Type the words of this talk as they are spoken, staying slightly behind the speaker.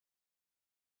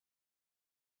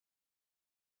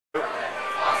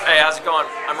Hey, how's it going?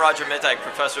 I'm Roger Middyke,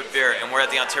 Professor of Beer, and we're at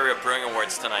the Ontario Brewing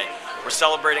Awards tonight. We're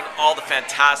celebrating all the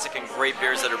fantastic and great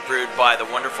beers that are brewed by the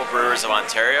wonderful brewers of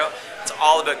Ontario. It's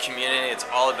all about community, it's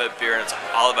all about beer, and it's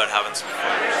all about having some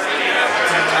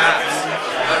fun.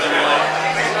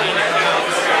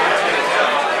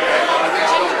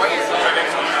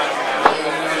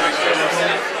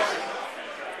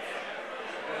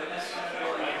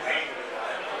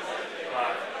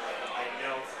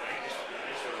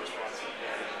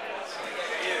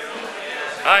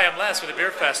 Hi, I'm Les with the Beer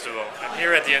Festival. I'm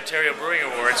here at the Ontario Brewing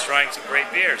Awards trying some great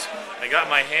beers. I got in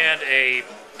my hand a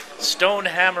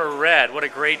Stonehammer Red. What a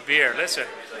great beer. Listen,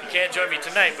 you can't join me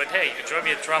tonight, but hey, you can join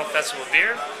me at the Toronto Festival of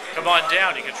Beer. Come on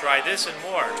down, you can try this and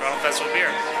more. Toronto Festival of Beer,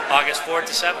 August 4th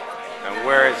to 7th. And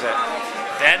where is it?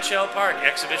 Van Shell Park,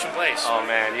 Exhibition Place. Oh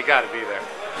man, you gotta be there.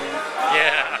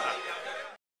 Yeah.